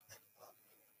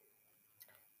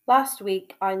Last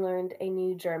week, I learned a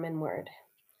new German word,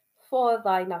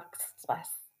 Vorweihnachtsstress.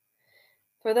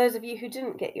 For those of you who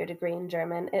didn't get your degree in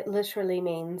German, it literally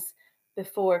means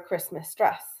before Christmas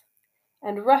stress,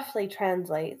 and roughly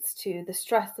translates to the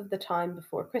stress of the time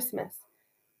before Christmas.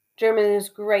 German is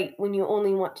great when you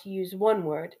only want to use one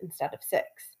word instead of six.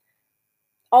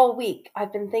 All week,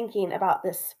 I've been thinking about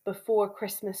this before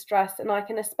Christmas stress, and I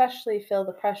can especially feel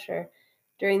the pressure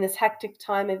during this hectic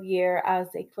time of year as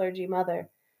a clergy mother.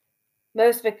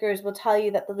 Most vicars will tell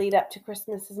you that the lead up to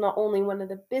Christmas is not only one of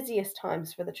the busiest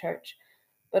times for the church,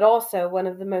 but also one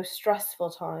of the most stressful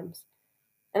times.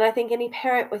 And I think any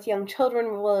parent with young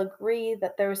children will agree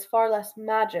that there is far less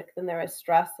magic than there is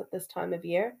stress at this time of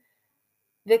year.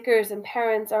 Vicars and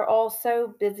parents are all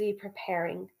so busy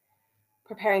preparing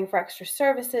for extra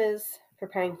services,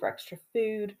 preparing for extra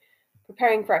food,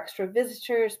 preparing for extra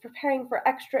visitors, preparing for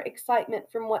extra excitement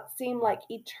from what seem like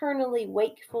eternally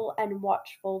wakeful and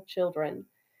watchful children.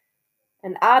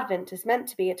 And Advent is meant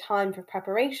to be a time for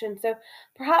preparation, so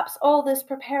perhaps all this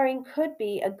preparing could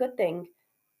be a good thing,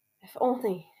 if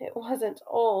only it wasn't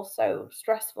all so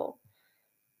stressful.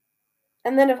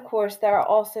 And then, of course, there are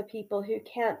also people who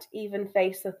can't even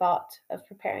face the thought of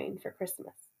preparing for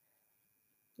Christmas.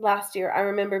 Last year, I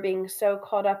remember being so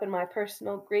caught up in my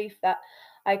personal grief that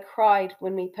I cried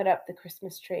when we put up the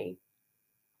Christmas tree.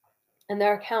 And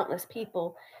there are countless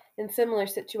people in similar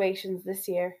situations this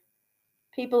year.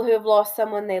 People who have lost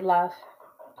someone they love,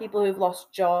 people who have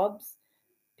lost jobs,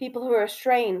 people who are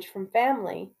estranged from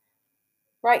family.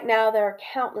 Right now, there are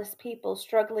countless people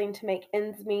struggling to make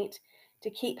ends meet, to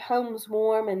keep homes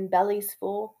warm and bellies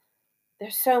full.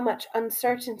 There's so much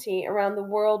uncertainty around the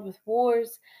world with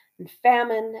wars and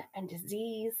famine and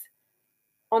disease.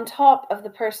 On top of the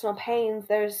personal pains,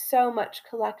 there's so much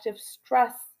collective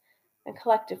stress and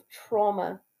collective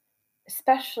trauma,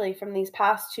 especially from these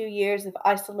past 2 years of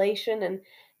isolation and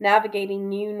navigating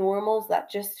new normals that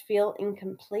just feel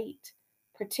incomplete,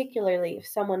 particularly if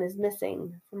someone is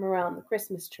missing from around the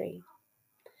Christmas tree.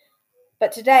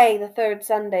 But today, the third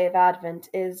Sunday of Advent,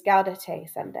 is Gaudete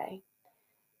Sunday.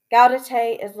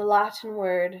 Gaudete is the Latin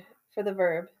word for the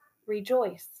verb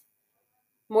rejoice.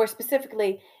 More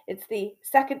specifically, it's the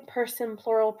second person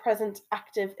plural present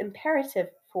active imperative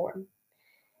form.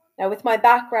 Now, with my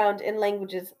background in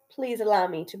languages, please allow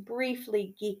me to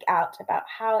briefly geek out about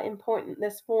how important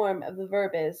this form of the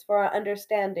verb is for our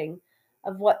understanding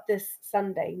of what this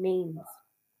Sunday means.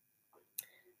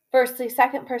 Firstly,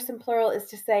 second person plural is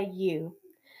to say you,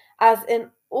 as in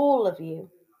all of you.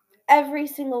 Every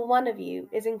single one of you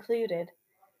is included.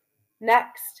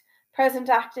 Next, present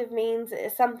active means it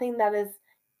is something that is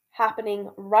happening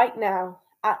right now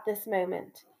at this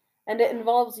moment, and it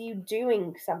involves you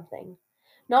doing something,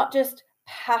 not just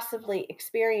passively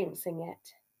experiencing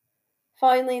it.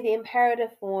 Finally, the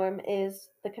imperative form is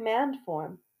the command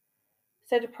form.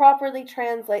 So, to properly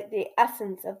translate the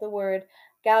essence of the word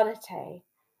gaudete,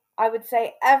 I would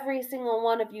say every single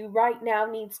one of you right now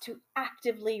needs to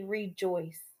actively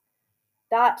rejoice.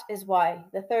 That is why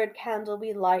the third candle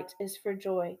we light is for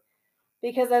joy.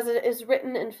 Because as it is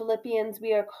written in Philippians,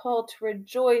 we are called to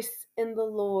rejoice in the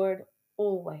Lord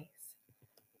always.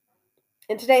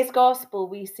 In today's gospel,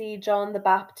 we see John the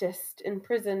Baptist in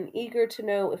prison, eager to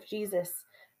know if Jesus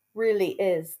really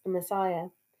is the Messiah.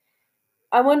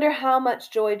 I wonder how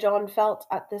much joy John felt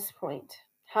at this point.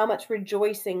 How much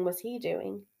rejoicing was he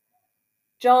doing?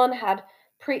 John had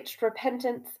preached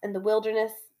repentance in the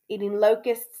wilderness, eating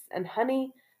locusts and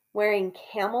honey, wearing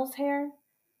camel's hair.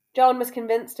 John was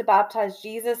convinced to baptize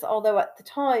Jesus, although at the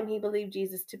time he believed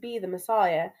Jesus to be the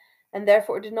Messiah, and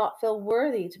therefore did not feel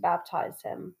worthy to baptize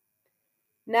him.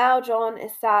 Now John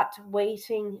is sat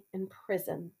waiting in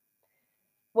prison,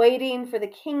 waiting for the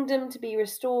kingdom to be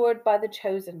restored by the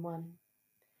chosen one.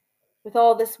 With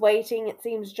all this waiting, it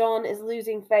seems John is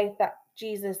losing faith that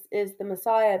Jesus is the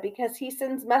Messiah because he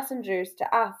sends messengers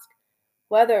to ask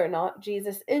whether or not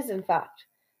Jesus is, in fact,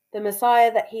 the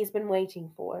Messiah that he's been waiting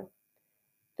for,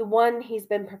 the one he's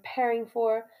been preparing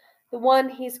for, the one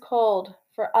he's called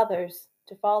for others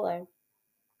to follow.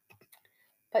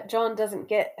 But John doesn't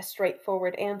get a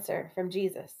straightforward answer from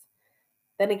Jesus.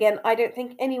 Then again, I don't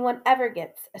think anyone ever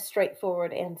gets a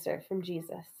straightforward answer from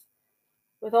Jesus.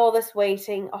 With all this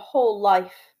waiting, a whole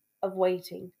life of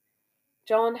waiting,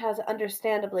 John has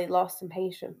understandably lost some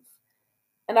patience,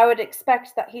 and I would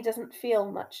expect that he doesn't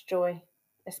feel much joy,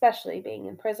 especially being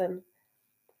in prison.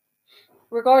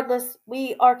 Regardless,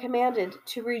 we are commanded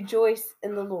to rejoice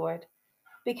in the Lord,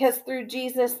 because through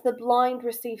Jesus the blind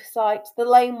receive sight, the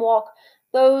lame walk,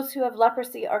 those who have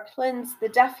leprosy are cleansed, the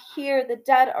deaf hear, the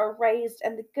dead are raised,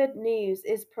 and the good news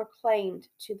is proclaimed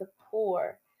to the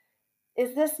poor.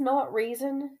 Is this not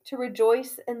reason to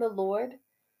rejoice in the Lord?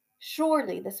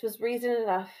 Surely this was reason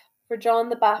enough for John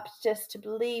the Baptist to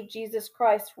believe Jesus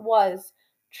Christ was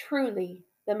truly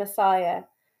the Messiah,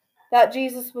 that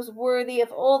Jesus was worthy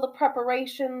of all the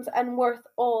preparations and worth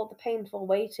all the painful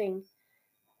waiting.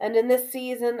 And in this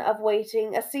season of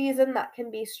waiting, a season that can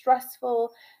be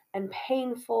stressful and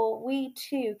painful, we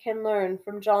too can learn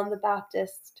from John the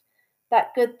Baptist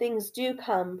that good things do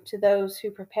come to those who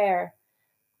prepare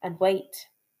and wait.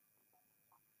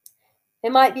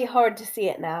 It might be hard to see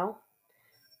it now,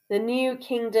 the new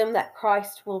kingdom that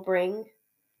Christ will bring.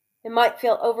 It might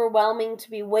feel overwhelming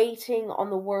to be waiting on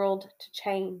the world to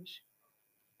change.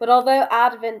 But although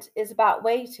Advent is about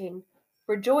waiting,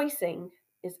 rejoicing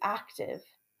is active.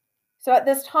 So at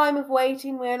this time of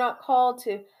waiting, we are not called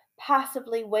to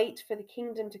passively wait for the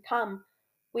kingdom to come.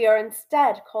 We are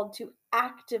instead called to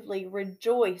actively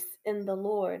rejoice in the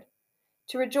Lord.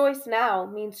 To rejoice now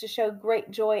means to show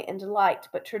great joy and delight,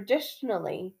 but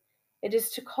traditionally, it is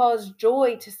to cause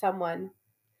joy to someone.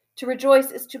 To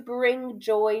rejoice is to bring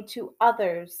joy to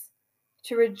others.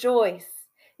 To rejoice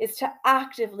is to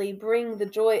actively bring the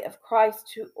joy of Christ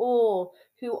to all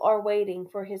who are waiting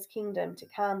for his kingdom to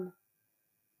come.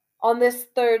 On this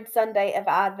third Sunday of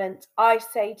Advent, I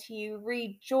say to you,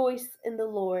 rejoice in the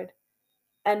Lord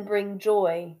and bring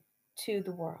joy to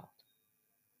the world.